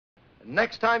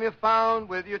Next time you're found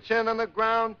with your chin on the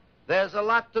ground, there's a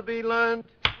lot to be learned,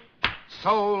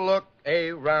 so look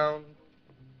around.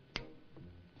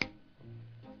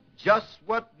 Just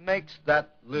what makes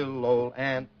that little old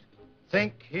ant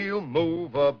think he'll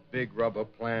move a big rubber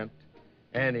plant?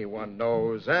 Anyone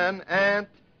knows an ant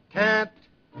can't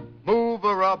move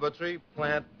a rubber tree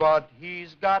plant, but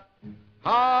he's got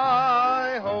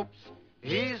high hopes.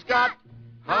 He's got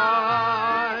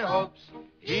high hopes.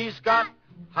 He's got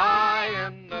high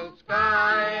in the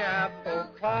sky apple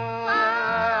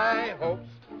pie hopes.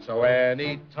 So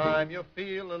anytime you're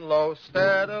feeling low,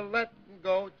 instead of letting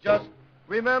go, just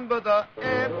remember the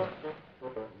ant.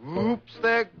 Oops,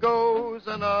 there goes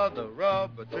another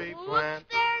rubber tree plant.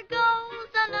 Oops, there goes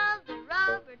another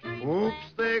rubber tree plant.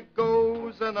 Oops, there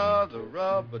goes another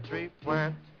rubber tree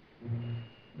plant.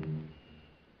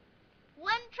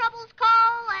 When troubles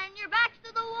call and your back's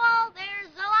to the wall,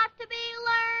 there's a lot to be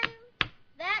learned.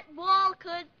 That wall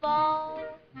could fall.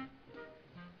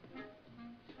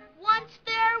 Once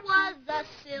there was a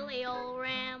silly old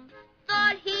ram,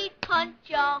 thought he'd punch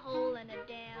a hole in a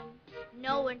dam.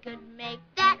 No one could make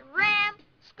that ram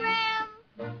scram.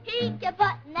 He kept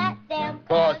putting that dam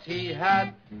 'cause he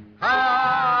had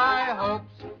high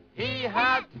hopes. He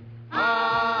had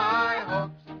high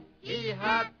hopes. He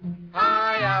had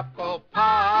high apple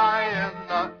pie in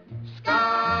the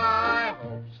sky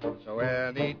hopes. So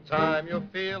anytime you're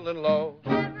feeling low,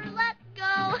 never let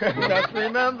go. Just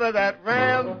remember that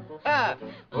ram. Ha!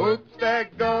 Oops, there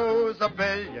goes a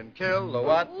billion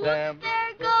kilowatt dam. Oops,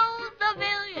 there goes a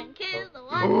billion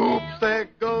kilowatt Oops, dam. there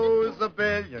goes a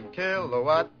billion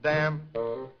kilowatt dam.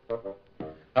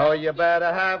 Oh, you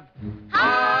better have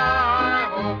high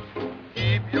hopes.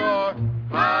 Keep your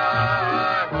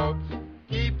high hopes.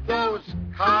 Keep those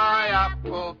high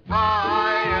apple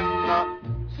pie in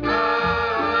the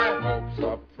sky hopes.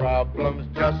 The problem's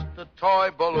just a toy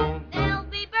balloon. They'll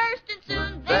be bursting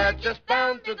soon. They're just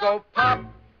bound to go pop.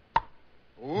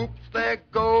 Oops, there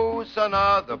goes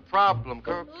another problem,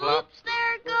 kerplop. Oops,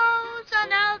 there goes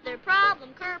another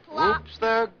problem, kerplop. Oops,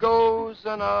 there goes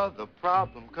another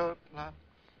problem, kerplop.